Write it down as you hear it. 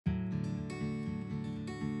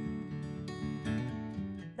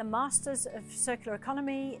The Masters of Circular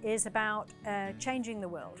Economy is about changing the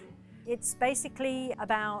world. It's basically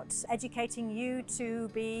about educating you to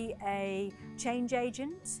be a change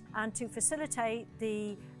agent and to facilitate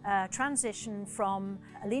the transition from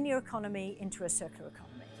a linear economy into a circular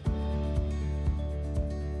economy.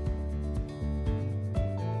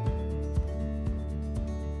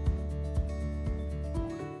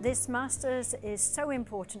 This Masters is so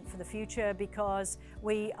important for the future because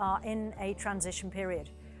we are in a transition period.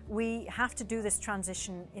 We have to do this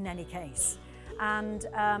transition in any case. And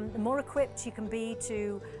the more equipped you can be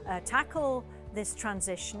to tackle this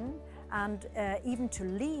transition and even to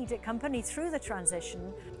lead a company through the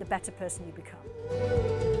transition, the better person you become.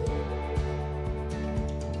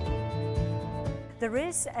 There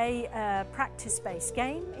is a practice-based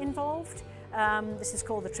game involved. This is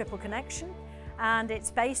called the Triple Connection, and it's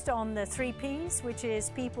based on the 3 Ps, which is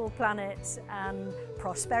people, planet and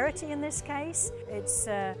prosperity in this case. It's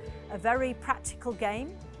a very practical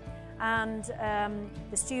game, and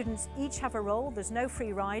the students each have a role. There's no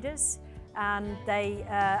free riders, and they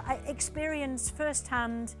experience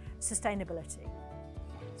first-hand sustainability.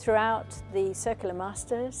 Throughout the Circular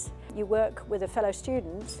Masters, you work with a fellow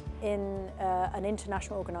student in an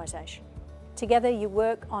international organisation. Together you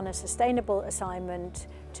work on a sustainable assignment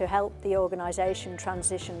to help the organisation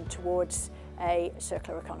transition towards a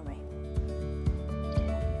circular economy.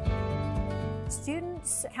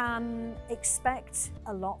 Students can expect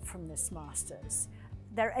a lot from this Masters.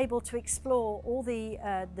 They're able to explore all the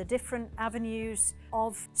different avenues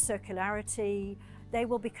of circularity. They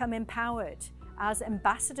will become empowered as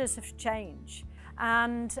ambassadors of change.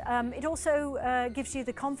 And it also gives you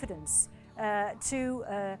the confidence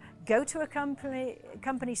to go to a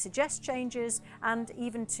company, suggest changes, and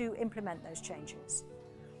even to implement those changes.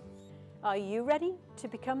 Are you ready to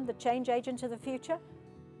become the change agent of the future?